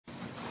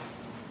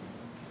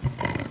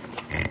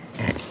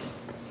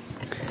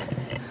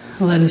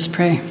Let us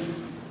pray.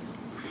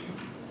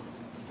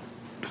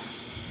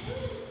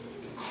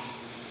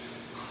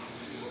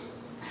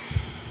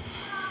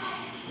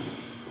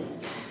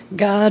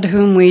 God,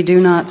 whom we do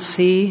not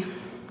see,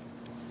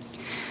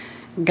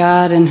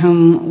 God in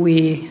whom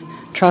we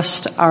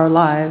trust our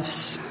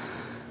lives,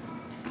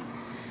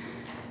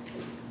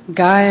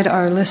 guide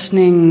our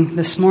listening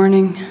this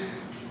morning,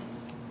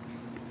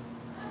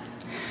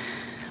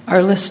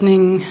 our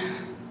listening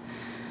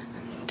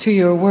to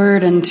your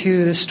word and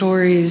to the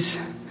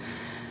stories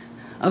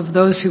of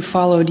those who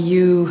followed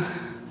you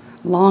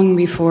long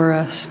before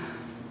us,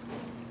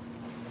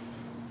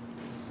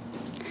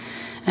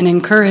 and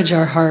encourage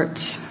our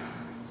hearts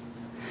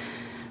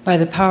by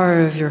the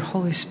power of your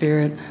Holy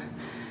Spirit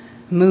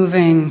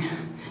moving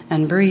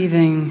and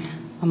breathing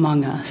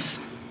among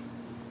us.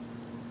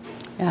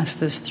 I ask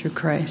this through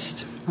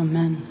Christ.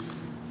 Amen.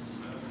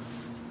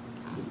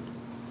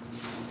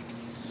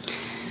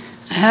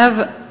 I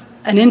have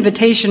an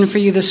invitation for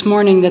you this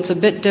morning that's a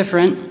bit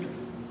different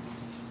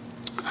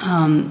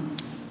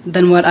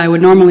than what I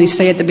would normally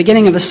say at the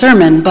beginning of a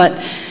sermon,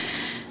 but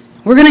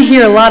we're going to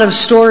hear a lot of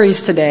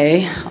stories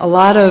today, a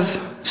lot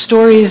of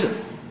stories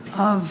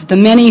of the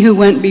many who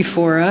went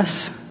before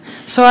us.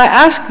 So I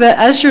ask that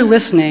as you're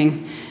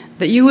listening,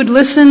 that you would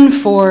listen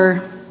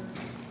for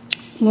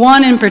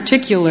one in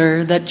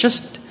particular that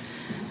just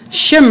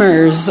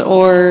shimmers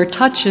or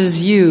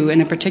touches you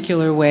in a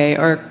particular way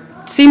or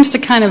seems to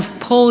kind of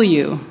pull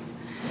you.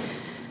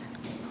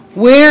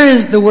 Where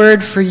is the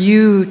word for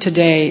you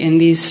today in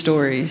these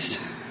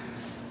stories?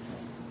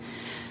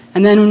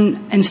 And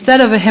then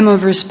instead of a hymn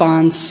of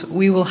response,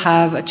 we will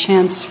have a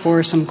chance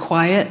for some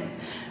quiet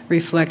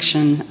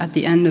reflection at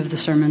the end of the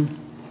sermon,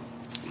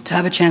 to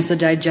have a chance to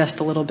digest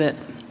a little bit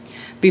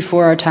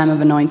before our time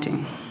of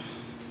anointing.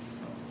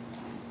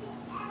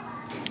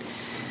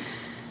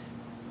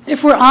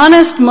 If we're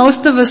honest,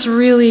 most of us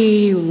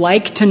really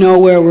like to know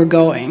where we're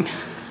going.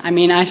 I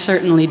mean, I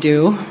certainly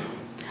do.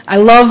 I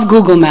love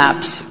Google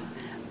Maps.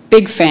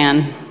 Big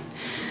fan.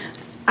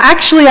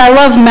 Actually, I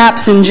love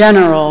maps in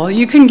general.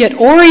 You can get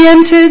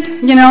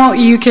oriented,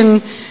 you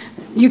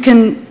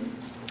can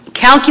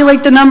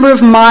calculate the number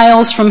of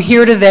miles from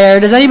here to there.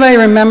 Does anybody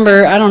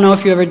remember, I don't know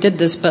if you ever did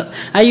this, but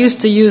I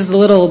used to use the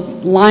little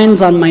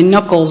lines on my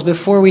knuckles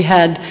before we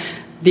had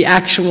the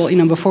actual,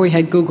 before we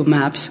had Google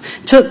Maps,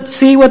 to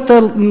see what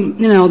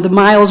the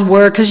miles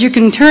were, because you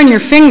can turn your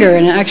finger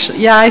and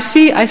I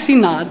see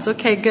nods.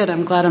 Okay, good.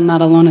 I'm glad I'm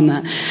not alone in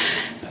that.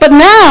 But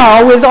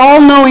now, with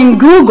all-knowing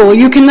Google,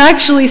 you can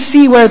actually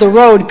see where the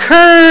road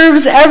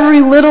curves,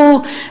 every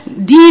little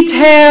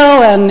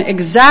detail, and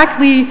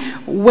exactly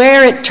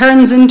where it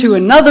turns into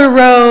another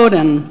road,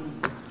 and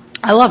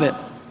I love it.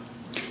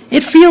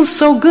 It feels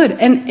so good,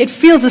 and it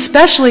feels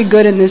especially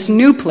good in this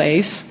new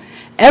place.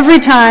 Every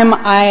time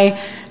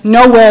I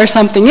know where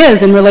something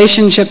is in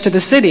relationship to the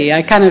city,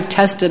 I kind of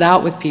test it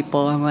out with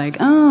people. I'm like,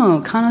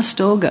 oh,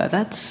 Conestoga,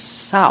 that's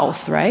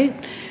south, right?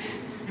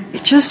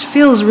 It just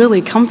feels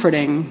really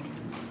comforting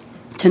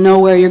to know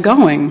where you're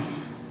going.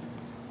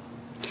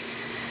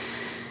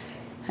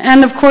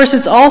 And of course,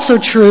 it's also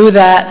true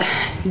that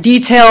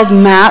detailed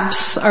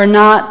maps are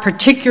not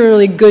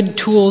particularly good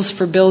tools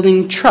for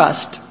building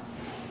trust.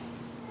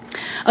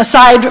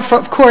 Aside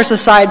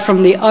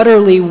from the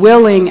utterly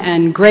willing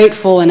and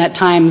grateful and at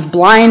times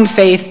blind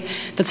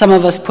faith that some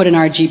of us put in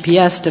our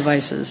GPS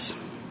devices.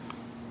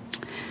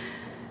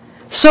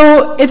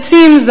 So it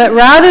seems that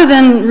rather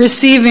than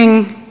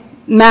receiving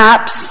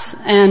maps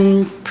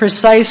and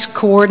precise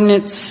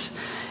coordinates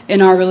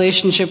in our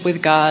relationship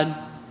with God,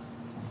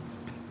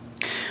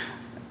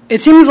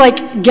 it seems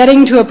like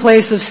getting to a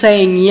place of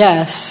saying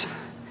yes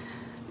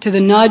to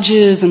the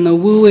nudges and the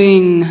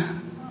wooing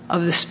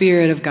of the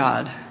Spirit of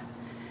God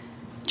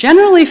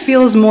generally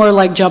feels more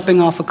like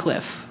jumping off a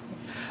cliff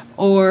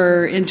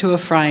or into a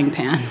frying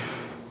pan.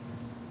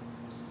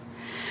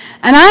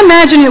 And I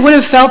imagine it would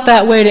have felt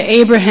that way to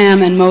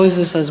Abraham and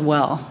Moses as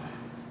well.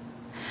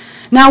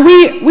 Now,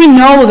 we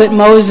know that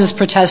Moses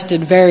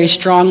protested very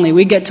strongly.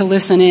 We get to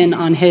listen in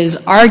on his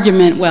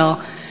argument,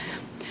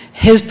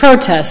 his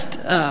protest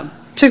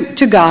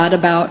to God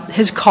about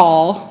his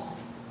call.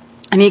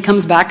 And he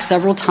comes back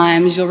several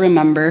times, you'll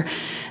remember,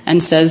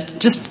 and says,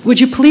 just, would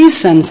you please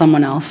send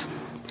someone else?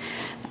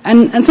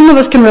 And some of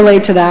us can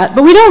relate to that.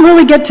 But we don't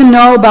really get to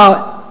know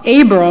about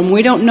Abram.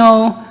 We don't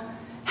know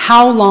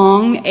how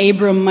long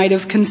Abram might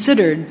have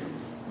considered,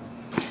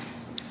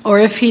 or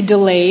if he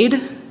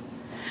delayed,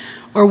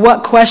 or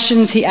what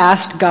questions he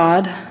asked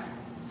God,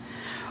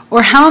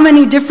 or how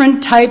many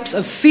different types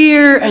of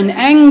fear and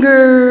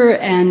anger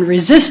and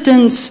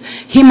resistance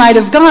he might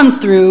have gone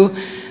through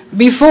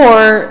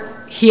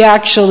before he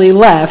actually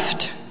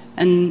left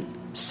and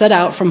set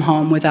out from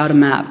home without a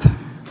map.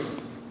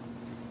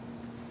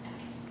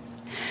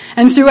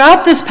 And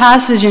throughout this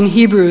passage in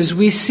Hebrews,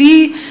 we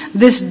see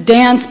this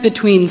dance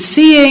between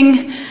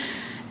seeing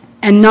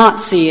and not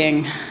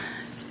seeing,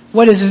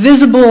 what is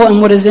visible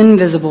and what is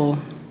invisible.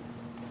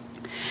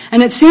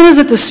 And it seems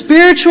that the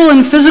spiritual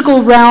and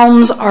physical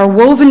realms are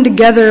woven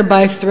together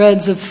by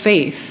threads of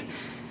faith.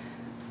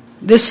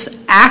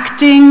 this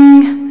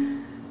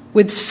acting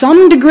with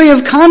some degree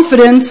of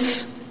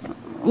confidence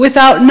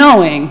without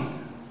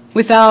knowing,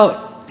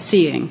 without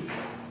seeing.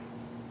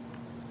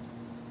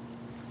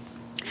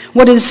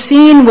 What is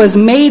seen was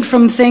made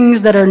from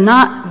things that are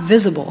not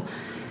visible.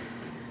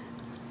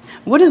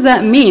 What does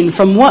that mean?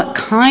 From what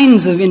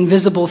kinds of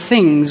invisible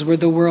things were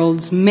the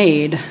worlds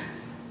made?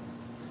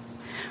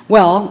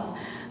 Well,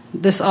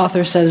 this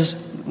author says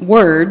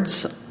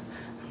words,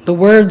 the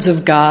words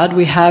of God.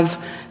 We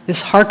have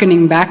this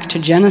hearkening back to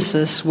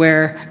Genesis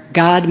where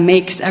God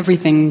makes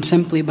everything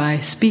simply by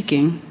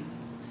speaking.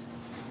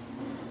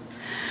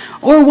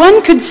 Or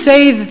one could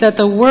say that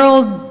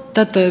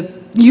the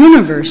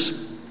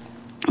universe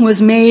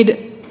was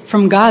made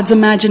from God's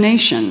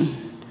imagination.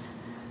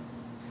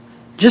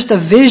 Just a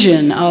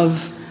vision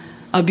of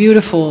a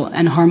beautiful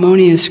and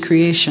harmonious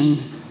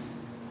creation.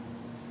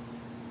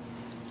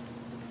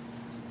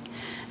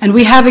 And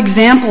we have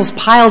examples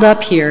piled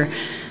up here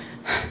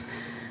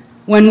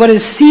when what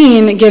is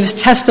seen gives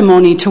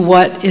testimony to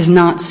what is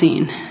not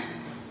seen.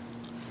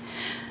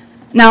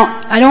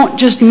 Now, I don't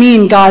just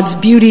mean God's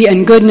beauty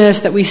and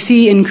goodness that we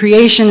see in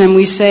creation and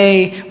we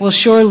say, well,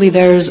 surely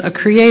there's a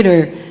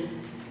creator.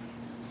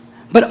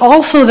 But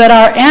also that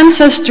our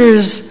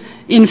ancestors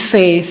in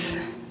faith,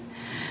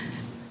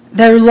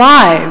 their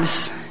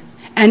lives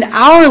and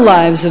our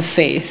lives of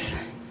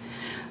faith,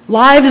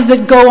 lives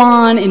that go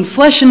on in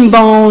flesh and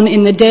bone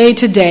in the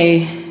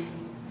day-to-day,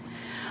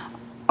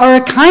 are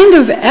a kind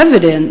of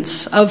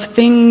evidence of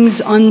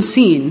things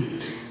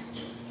unseen.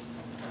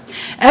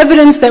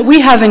 Evidence that we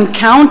have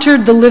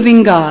encountered the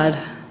living God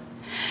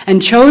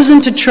and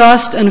chosen to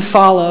trust and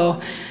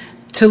follow,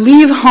 to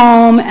leave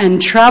home and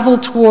travel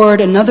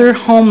toward another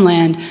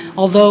homeland,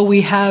 although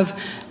we have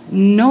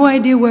no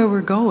idea where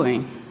we're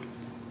going.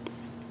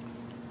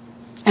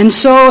 And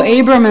so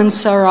Abram and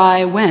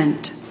Sarai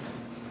went,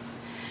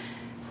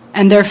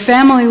 and their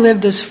family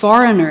lived as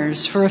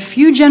foreigners for a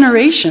few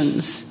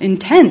generations in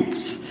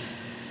tents,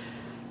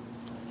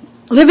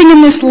 living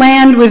in this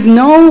land with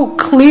no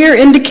clear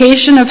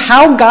indication of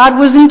how God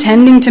was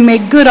intending to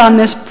make good on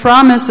this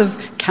promise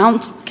of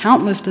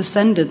countless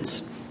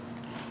descendants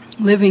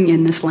living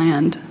in this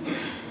land.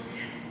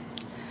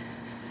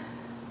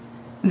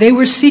 They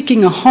were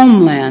seeking a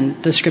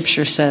homeland, the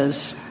scripture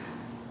says.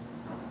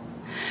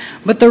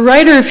 But the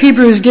writer of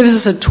Hebrews gives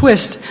us a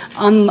twist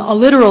on a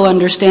literal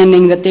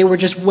understanding that they were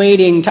just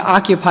waiting to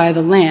occupy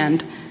the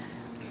land.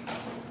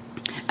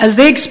 As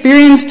they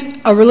experienced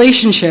a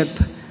relationship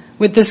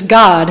with this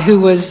God who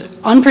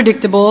was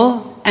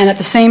unpredictable and at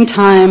the same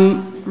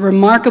time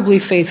remarkably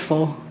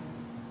faithful,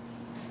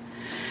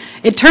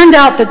 it turned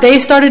out that they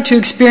started to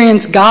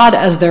experience God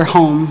as their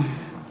home.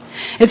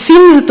 It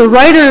seems that the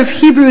writer of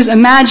Hebrews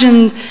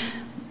imagines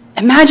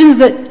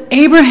that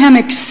Abraham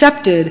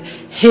accepted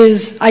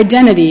his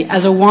identity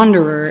as a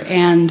wanderer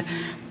and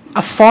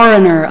a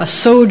foreigner, a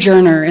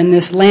sojourner in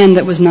this land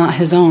that was not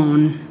his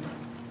own.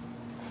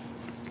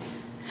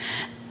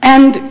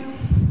 And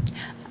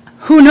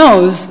who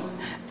knows,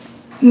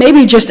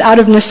 maybe just out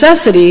of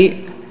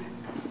necessity,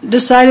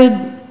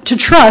 decided to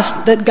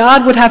trust that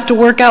God would have to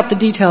work out the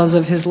details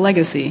of his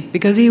legacy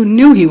because he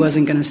knew he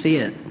wasn't going to see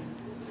it.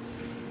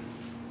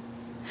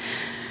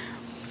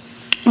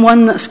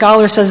 One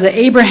scholar says that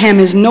Abraham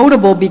is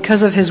notable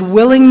because of his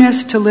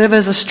willingness to live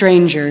as a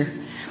stranger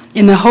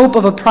in the hope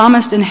of a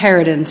promised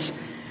inheritance,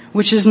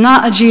 which is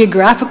not a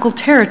geographical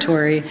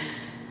territory,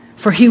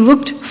 for he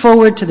looked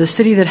forward to the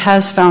city that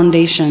has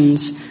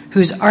foundations,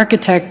 whose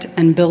architect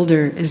and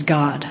builder is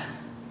God.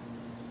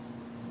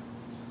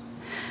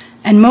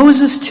 And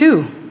Moses,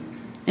 too,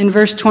 in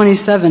verse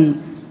 27,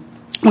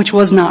 which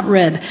was not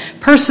read,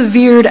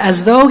 persevered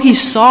as though he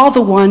saw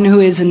the one who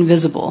is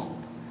invisible.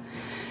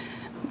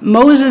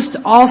 Moses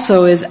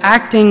also is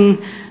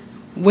acting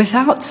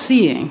without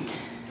seeing.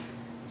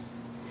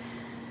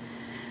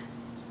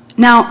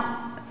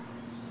 Now,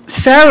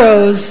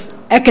 Pharaoh's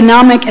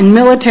economic and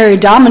military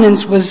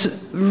dominance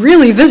was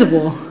really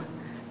visible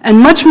and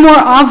much more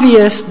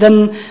obvious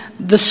than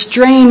the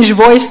strange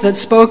voice that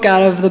spoke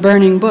out of the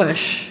burning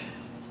bush.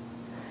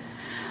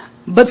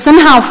 But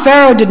somehow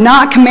Pharaoh did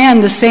not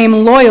command the same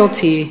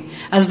loyalty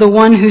as the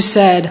one who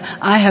said,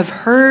 I have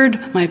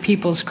heard my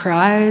people's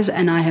cries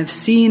and I have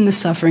seen the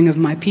suffering of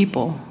my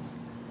people.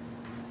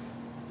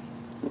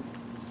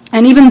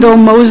 And even though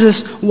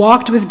Moses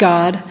walked with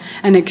God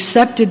and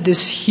accepted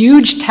this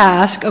huge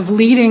task of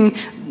leading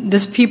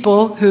this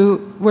people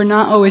who were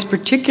not always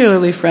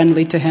particularly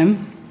friendly to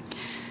him,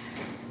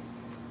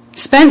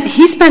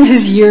 he spent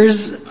his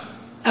years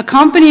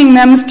accompanying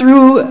them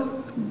through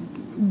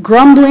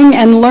grumbling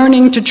and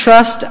learning to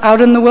trust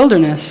out in the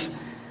wilderness,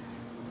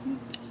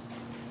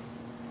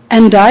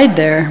 and died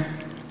there.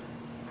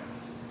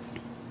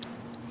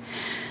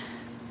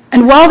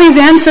 And while these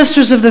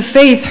ancestors of the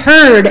faith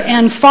heard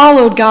and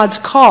followed God's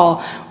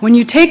call, when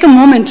you take a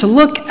moment to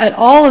look at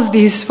all of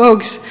these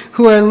folks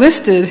who are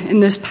listed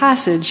in this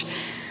passage,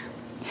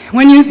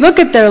 when you look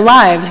at their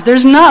lives,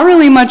 there's not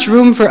really much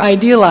room for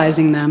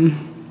idealizing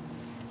them.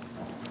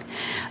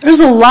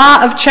 There's a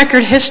lot of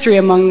checkered history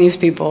among these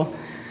people.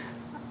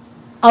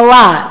 A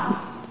lot.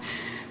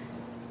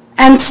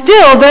 And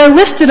still, they're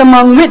listed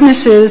among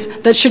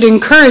witnesses that should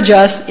encourage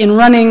us in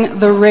running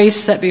the race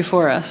set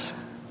before us.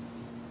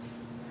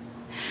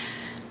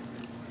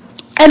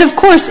 And of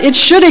course, it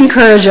should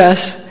encourage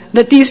us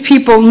that these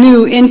people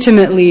knew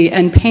intimately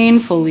and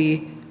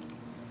painfully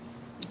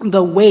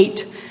the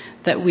weight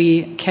that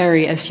we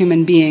carry as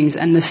human beings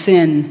and the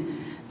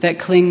sin that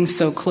clings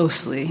so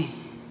closely,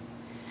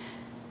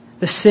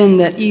 the sin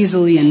that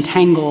easily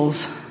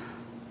entangles.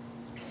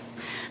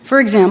 For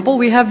example,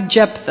 we have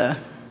Jephthah,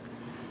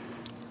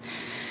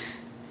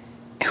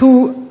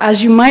 who,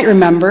 as you might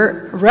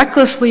remember,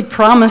 recklessly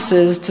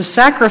promises to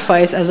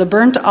sacrifice as a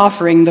burnt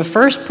offering the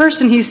first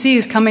person he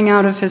sees coming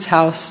out of his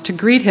house to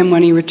greet him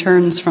when he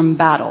returns from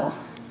battle,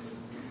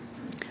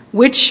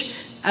 which,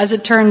 as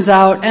it turns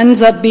out,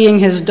 ends up being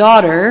his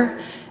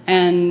daughter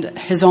and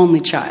his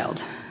only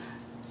child.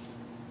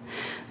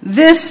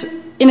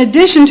 This, in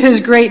addition to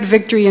his great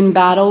victory in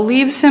battle,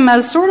 leaves him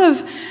as sort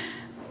of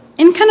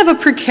in kind of a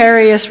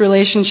precarious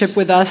relationship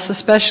with us,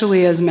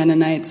 especially as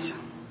Mennonites.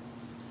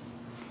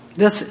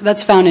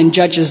 That's found in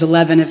Judges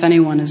 11, if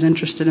anyone is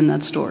interested in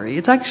that story.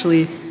 It's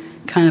actually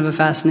kind of a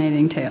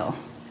fascinating tale.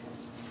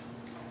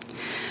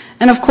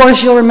 And of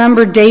course, you'll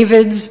remember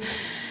David's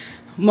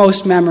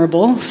most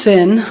memorable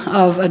sin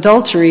of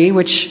adultery,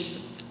 which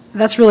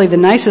that's really the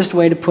nicest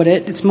way to put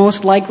it. It's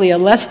most likely a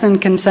less than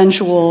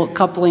consensual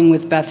coupling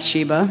with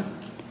Bathsheba,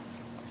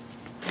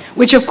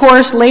 which of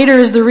course later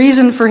is the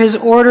reason for his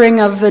ordering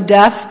of the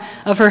death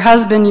of her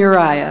husband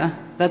Uriah.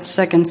 That's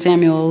 2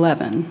 Samuel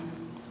 11.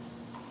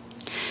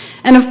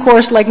 And of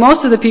course, like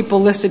most of the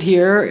people listed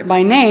here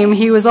by name,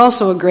 he was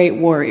also a great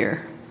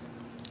warrior.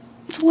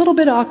 It's a little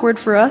bit awkward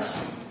for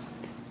us.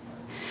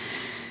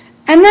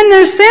 And then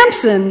there's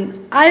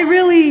Samson. I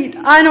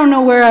don't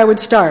know where I would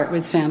start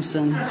with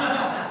Samson.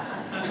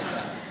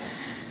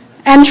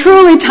 And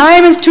truly,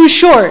 time is too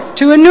short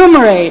to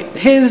enumerate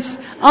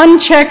his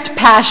unchecked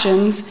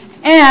passions,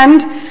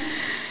 and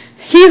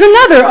he's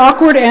another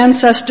awkward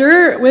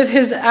ancestor with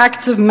his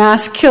acts of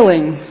mass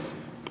killing.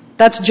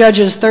 That's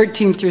Judges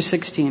 13 through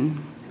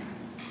 16.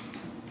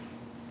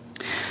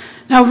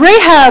 Now,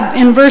 Rahab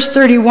in verse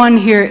 31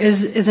 here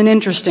is an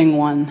interesting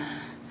one.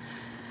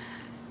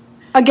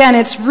 Again,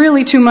 it's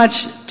really too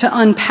much to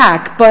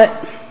unpack,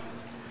 but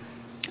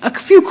a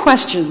few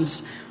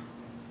questions.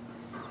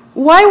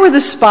 Why were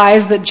the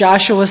spies that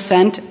Joshua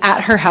sent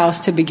at her house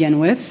to begin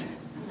with?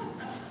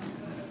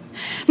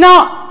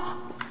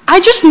 Now, I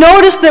just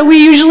noticed that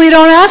we usually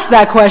don't ask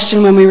that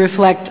question when we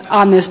reflect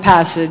on this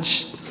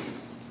passage.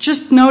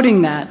 Just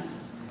noting that.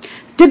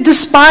 Did the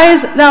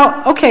spies,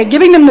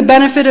 giving them the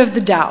benefit of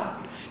the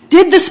doubt,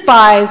 did the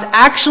spies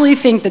actually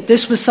think that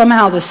this was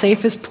somehow the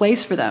safest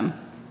place for them?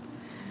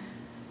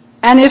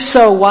 And if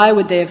so, why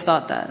would they have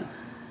thought that?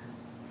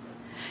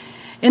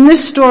 In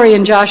this story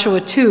in Joshua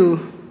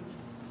 2,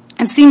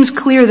 it seems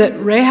clear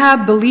that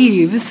Rahab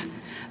believes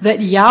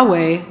that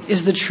Yahweh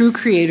is the true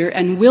creator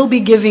and will be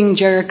giving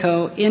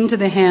Jericho into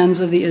the hands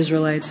of the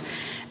Israelites.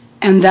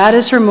 And that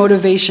is her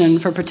motivation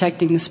for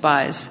protecting the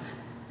spies,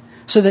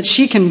 so that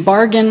she can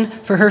bargain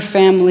for her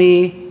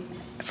family,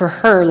 for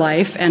her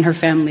life and her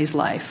family's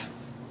life.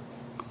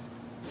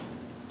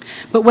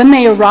 But when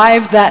they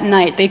arrived that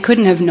night, they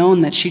couldn't have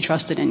known that she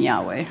trusted in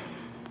Yahweh.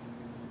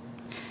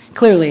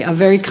 Clearly, a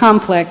very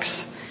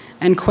complex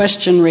and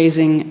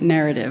question-raising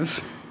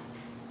narrative.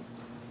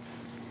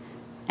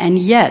 And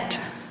yet,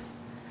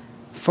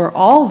 for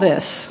all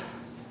this,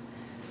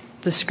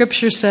 the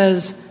scripture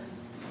says,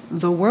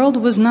 the world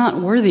was not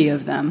worthy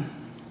of them.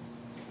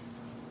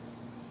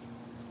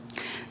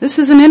 This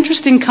is an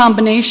interesting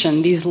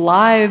combination, these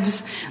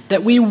lives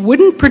that we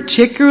wouldn't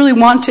particularly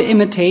want to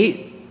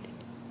imitate.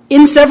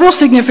 In several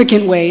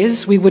significant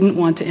ways, we wouldn't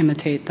want to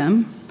imitate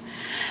them.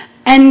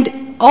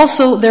 And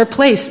also their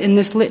place in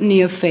this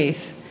litany of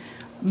faith,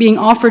 being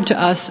offered to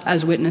us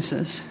as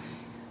witnesses.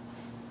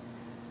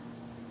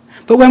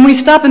 But when we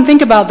stop and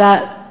think about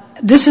that,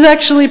 this is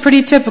actually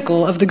pretty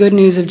typical of the good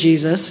news of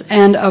Jesus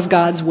and of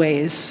God's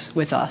ways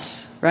with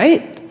us,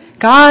 right?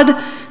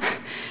 God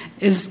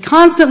is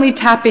constantly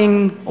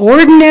tapping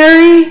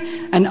ordinary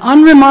and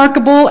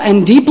unremarkable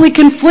and deeply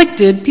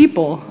conflicted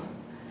people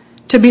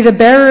to be the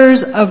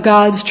bearers of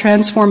God's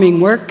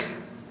transforming work,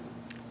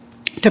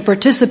 to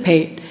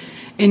participate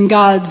in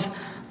God's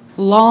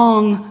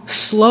long,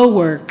 slow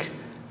work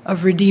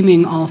of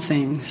redeeming all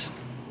things.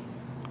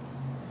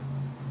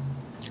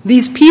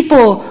 These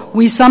people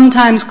we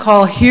sometimes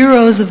call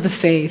heroes of the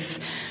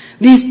faith,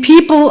 these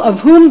people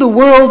of whom the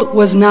world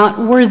was not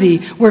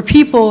worthy, were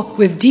people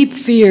with deep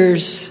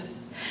fears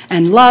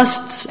and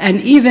lusts,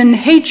 and even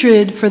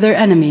hatred for their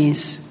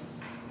enemies.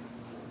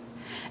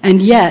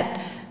 And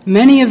yet,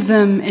 many of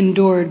them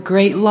endured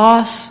great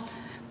loss,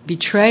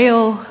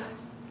 betrayal,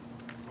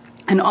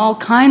 and all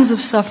kinds of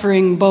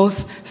suffering,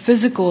 both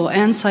physical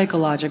and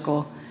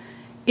psychological,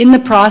 in the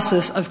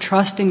process of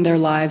trusting their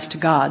lives to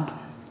God.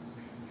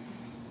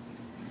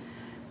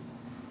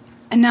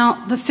 And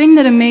now, the thing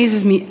that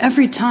amazes me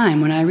every time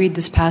when I read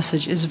this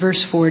passage is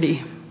verse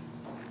 40.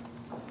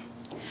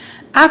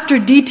 after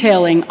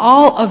detailing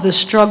all of the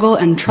struggle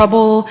and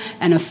trouble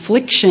and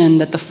affliction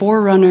that the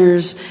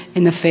forerunners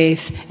in the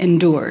faith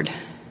endured.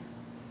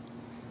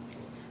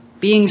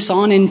 Being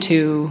sawn in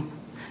two,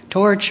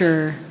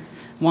 torture,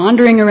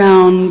 wandering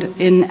around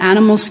in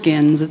animal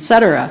skins,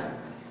 etc.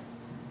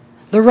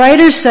 The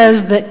writer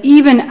says that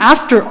even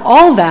after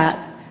all that,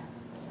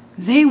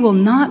 they will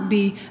not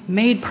be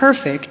made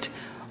perfect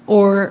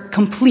or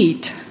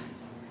complete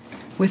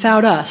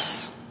without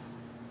us.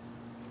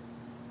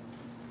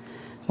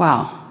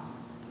 Wow.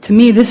 To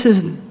me, this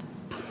is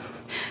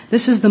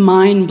the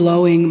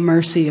mind-blowing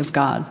mercy of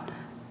God.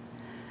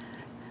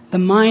 The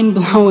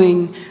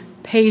mind-blowing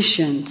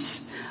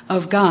patience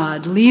of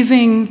God,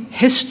 leaving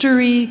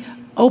history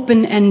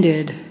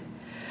open-ended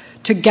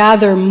to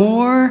gather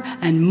more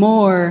and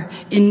more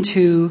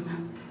into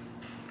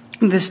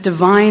this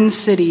divine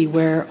city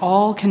where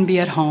all can be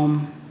at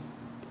home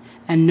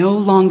and no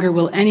longer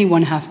will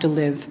anyone have to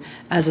live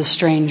as a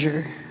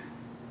stranger.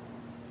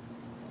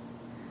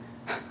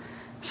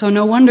 So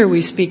no wonder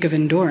we speak of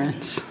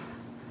endurance,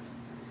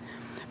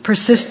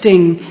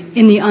 persisting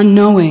in the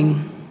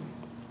unknowing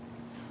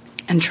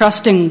and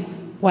trusting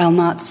while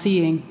not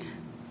seeing.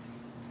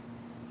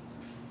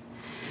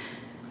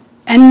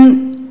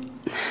 And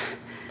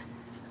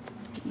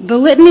the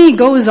litany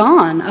goes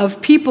on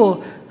of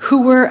people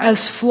who were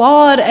as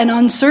flawed and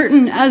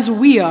uncertain as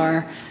we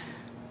are,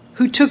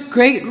 who took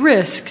great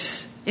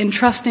risks in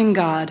trusting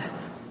God,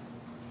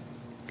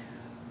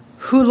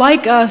 who,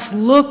 like us,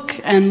 look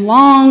and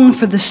long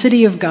for the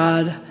city of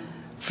God,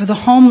 for the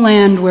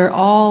homeland where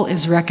all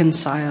is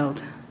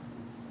reconciled.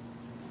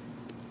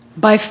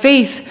 By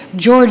faith,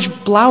 George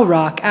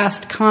Blaurock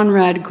asked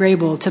Conrad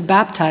Grebel to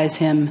baptize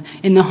him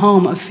in the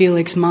home of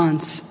Felix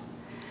Manz,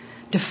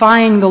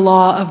 defying the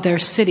law of their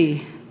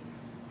city.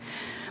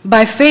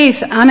 By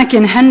faith,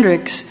 Anniken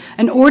Hendricks,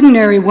 an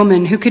ordinary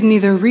woman who could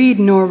neither read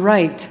nor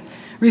write,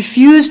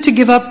 refused to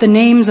give up the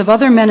names of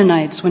other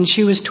Mennonites when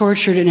she was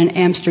tortured in an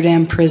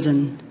Amsterdam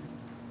prison.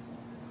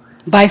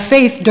 By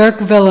faith, Dirk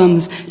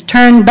Willems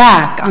turned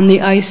back on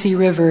the icy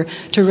river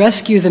to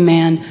rescue the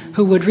man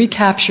who would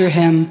recapture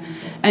him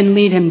and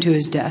lead him to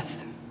his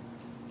death.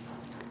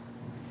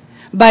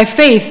 By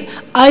faith,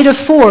 Ida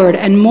Ford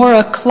and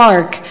Maura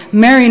Clark,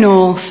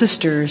 Maryknoll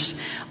sisters,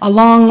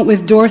 along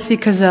with Dorothy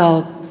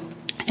Cazell,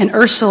 an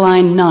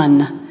Ursuline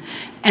nun,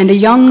 and a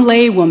young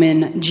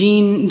laywoman,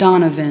 Jean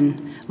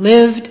Donovan,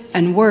 lived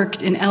and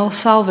worked in El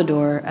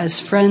Salvador as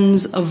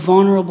friends of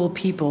vulnerable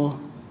people,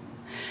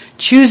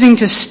 choosing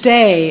to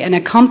stay and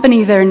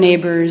accompany their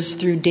neighbors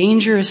through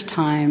dangerous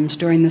times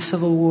during the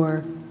Civil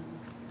War,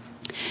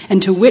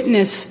 and to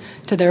witness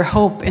to their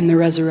hope in the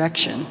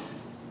resurrection.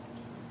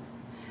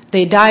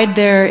 They died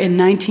there in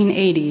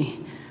 1980,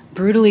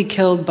 brutally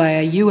killed by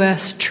a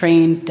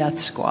U.S.-trained death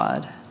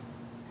squad.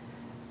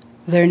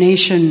 Their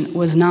nation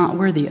was not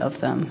worthy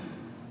of them.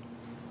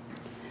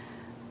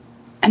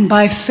 And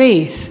by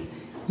faith,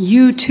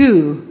 you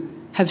too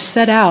have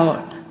set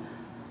out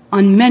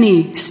on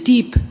many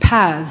steep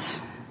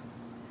paths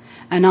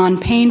and on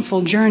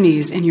painful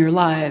journeys in your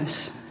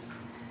lives,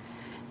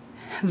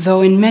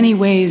 though in many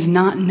ways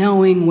not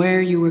knowing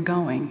where you were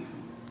going.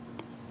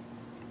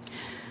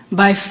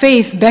 By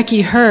faith,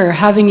 Becky Herr,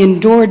 having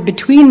endured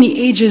between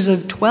the ages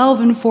of 12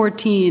 and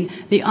 14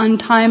 the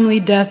untimely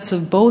deaths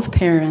of both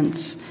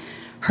parents,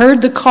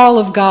 heard the call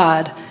of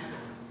God,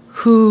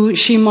 who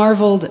she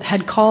marveled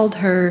had called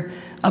her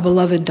a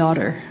beloved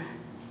daughter.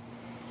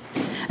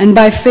 And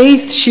by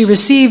faith, she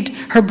received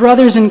her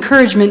brother's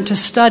encouragement to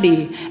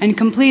study and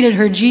completed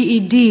her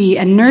GED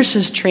and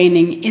nurse's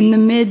training in the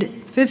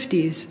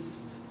mid-50s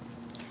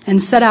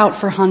and set out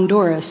for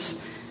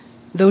Honduras,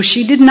 though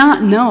she did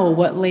not know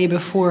what lay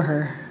before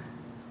her.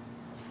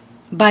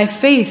 By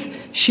faith,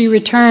 she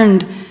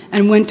returned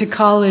and went to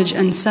college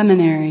and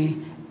seminary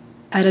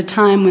at a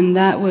time when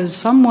that was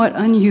somewhat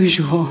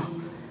unusual.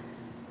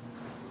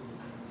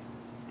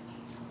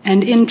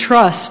 And in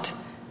trust,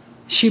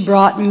 she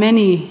brought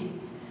many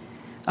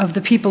of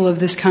the people of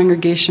this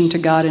congregation to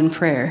God in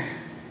prayer.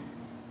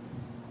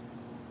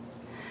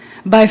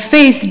 By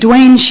faith,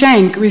 Dwayne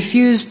Shank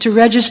refused to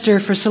register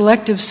for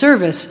selective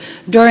service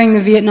during the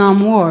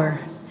Vietnam War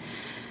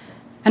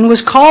and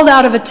was called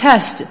out of a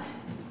test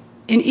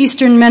in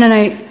Eastern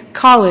Mennonite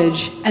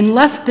College and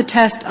left the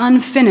test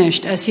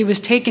unfinished as he was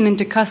taken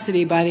into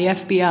custody by the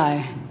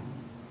FBI.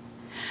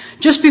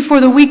 Just before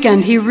the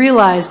weekend, he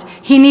realized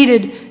he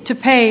needed to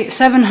pay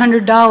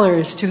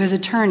 $700 to his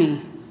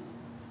attorney.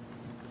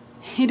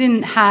 He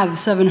didn't have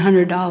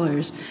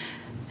 $700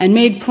 and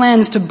made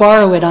plans to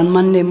borrow it on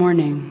Monday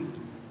morning.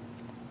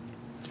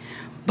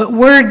 But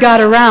word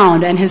got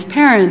around, and his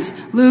parents,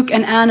 Luke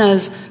and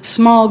Anna's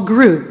small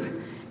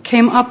group,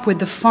 came up with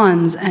the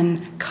funds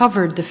and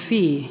covered the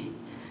fee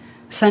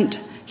sent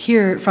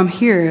from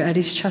here at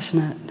East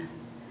Chestnut,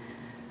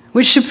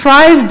 which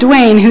surprised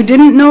Dwayne, who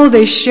didn't know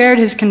they shared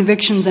his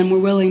convictions and were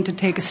willing to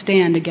take a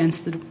stand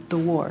against the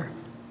war.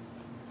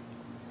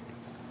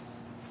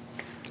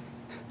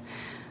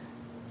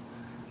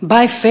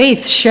 By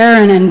faith,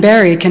 Sharon and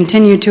Barry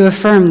continued to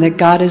affirm that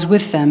God is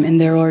with them in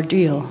their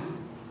ordeal.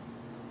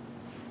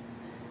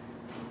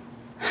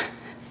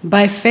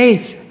 By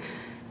faith,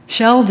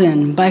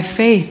 Sheldon. By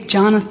faith,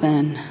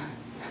 Jonathan.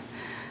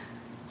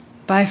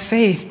 By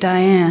faith,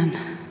 Diane.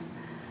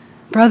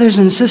 Brothers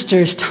and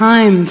sisters,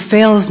 time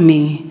fails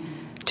me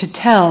to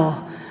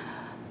tell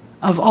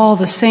of all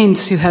the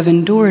saints who have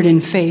endured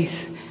in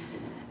faith,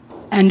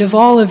 and of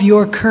all of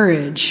your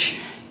courage,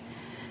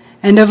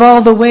 and of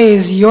all the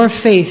ways your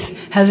faith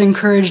has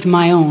encouraged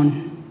my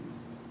own.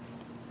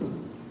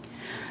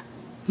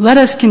 Let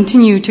us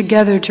continue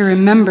together to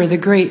remember the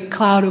great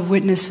cloud of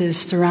witnesses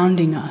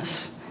surrounding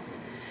us.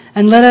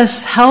 And let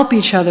us help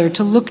each other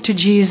to look to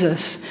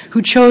Jesus,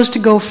 who chose to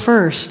go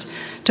first,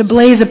 to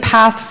blaze a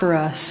path for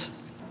us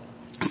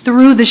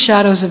through the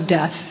shadows of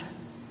death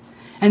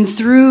and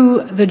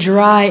through the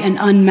dry and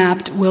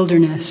unmapped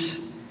wilderness.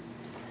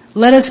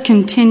 Let us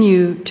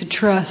continue to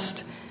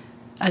trust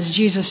as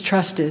Jesus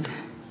trusted,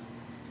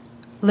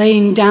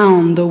 laying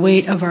down the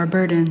weight of our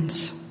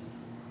burdens,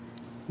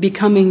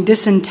 becoming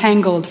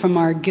disentangled from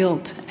our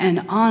guilt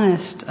and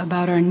honest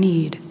about our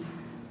need.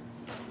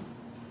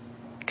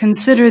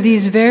 Consider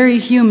these very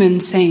human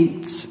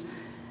saints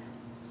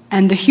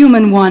and the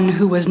human one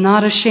who was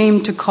not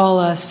ashamed to call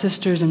us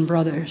sisters and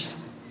brothers.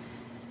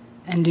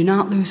 And do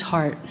not lose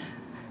heart.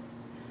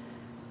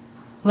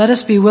 Let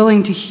us be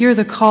willing to hear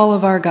the call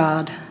of our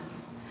God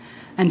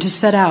and to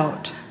set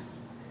out,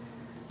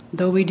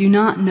 though we do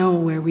not know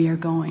where we are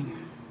going.